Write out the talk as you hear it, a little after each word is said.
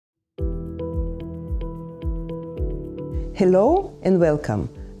Hello and welcome.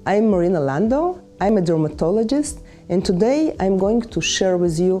 I'm Marina Landau, I'm a dermatologist, and today I'm going to share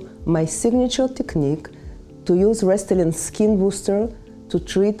with you my signature technique to use Restylane Skin Booster to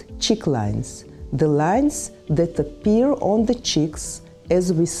treat cheek lines, the lines that appear on the cheeks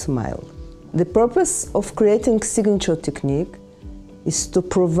as we smile. The purpose of creating signature technique is to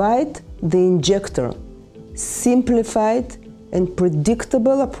provide the injector simplified and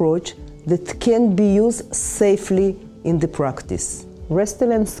predictable approach that can be used safely in the practice.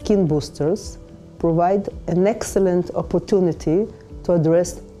 Restylane Skin Boosters provide an excellent opportunity to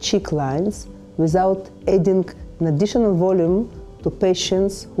address cheek lines without adding an additional volume to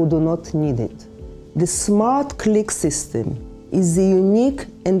patients who do not need it. The Smart Click system is a unique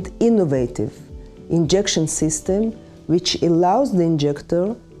and innovative injection system which allows the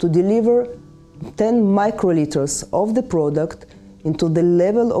injector to deliver 10 microliters of the product into the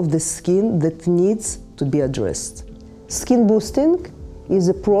level of the skin that needs to be addressed. Skin boosting is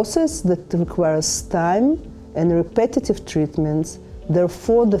a process that requires time and repetitive treatments,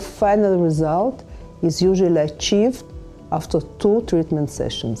 therefore the final result is usually achieved after 2 treatment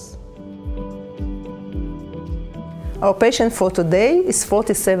sessions. Our patient for today is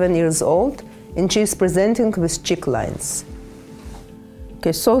 47 years old and she is presenting with cheek lines.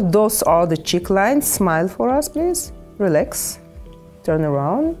 Okay, so those are the cheek lines. Smile for us, please. Relax. Turn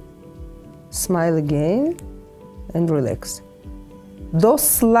around. Smile again and relax.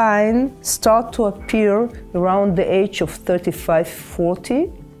 Those lines start to appear around the age of 35-40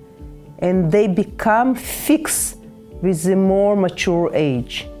 and they become fixed with a more mature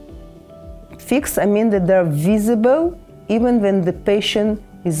age. Fixed, I mean that they're visible even when the patient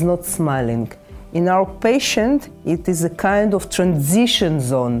is not smiling. In our patient, it is a kind of transition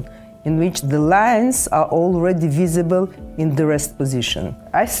zone in which the lines are already visible in the rest position.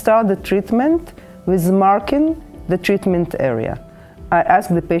 I start the treatment with marking the treatment area. I ask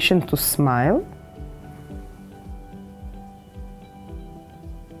the patient to smile.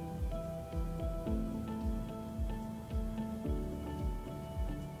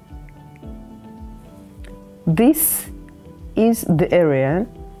 This is the area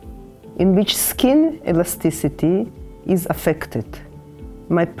in which skin elasticity is affected.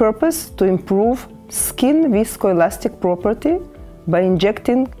 My purpose to improve skin viscoelastic property by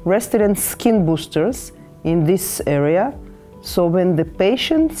injecting Restylane Skin Boosters in this area, so when the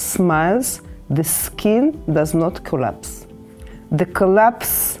patient smiles, the skin does not collapse. The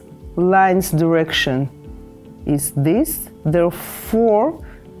collapse line's direction is this, therefore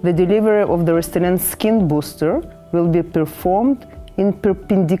the delivery of the Restylane Skin Booster will be performed in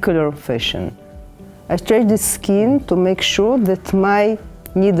perpendicular fashion. I stretch the skin to make sure that my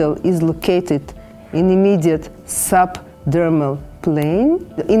needle is located in immediate subdermal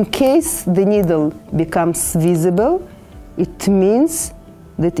plane. In case the needle becomes visible, it means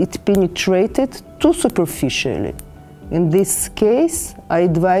that it penetrated too superficially. In this case, I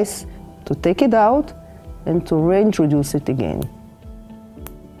advise to take it out and to reintroduce it again.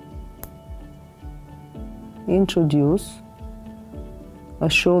 Introduce. I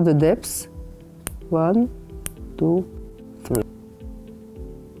show the depths. 1, 2, 3.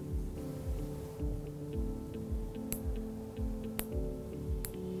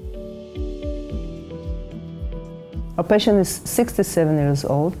 Our patient is 67 years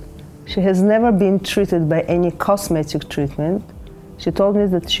old. She has never been treated by any cosmetic treatment. She told me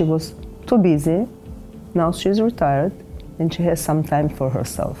that she was too busy. Now she's retired and she has some time for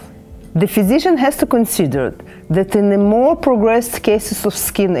herself. The physician has to consider that in the more progressed cases of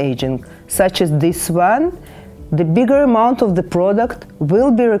skin aging, such as this one, the bigger amount of the product will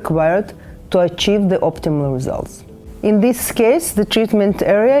be required to achieve the optimal results. In this case, the treatment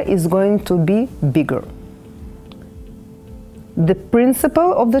area is going to be bigger. The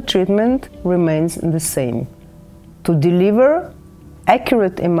principle of the treatment remains the same: to deliver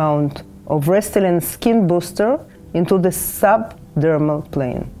accurate amount of Restylane Skin Booster into the subdermal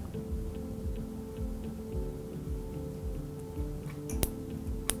plane.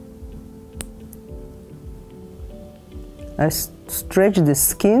 I stretch the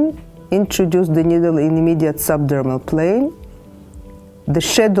skin, introduce the needle in immediate subdermal plane. The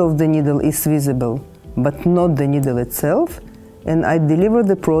shadow of the needle is visible, but not the needle itself, and I deliver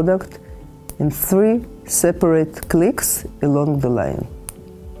the product in 3 separate clicks along the line.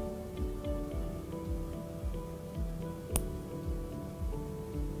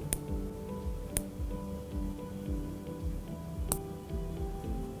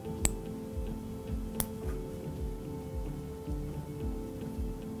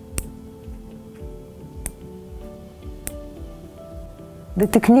 The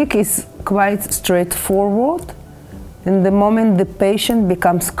technique is quite straightforward. And the moment the patient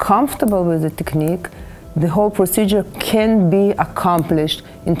becomes comfortable with the technique, the whole procedure can be accomplished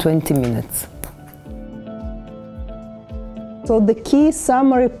in 20 minutes. So the key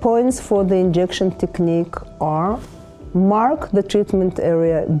summary points for the injection technique are: mark the treatment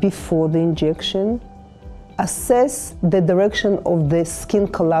area before the injection, assess the direction of the skin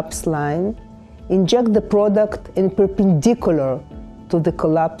collapse line, inject the product in perpendicular to the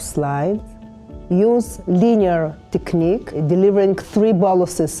collapse line, use linear technique, delivering 3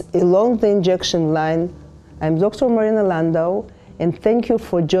 boluses along the injection line. I'm Dr. Marina Landau, and thank you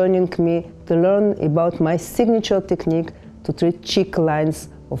for joining me to learn about my signature technique to treat cheek lines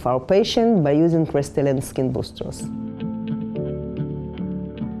of our patient by using Restylane skin boosters.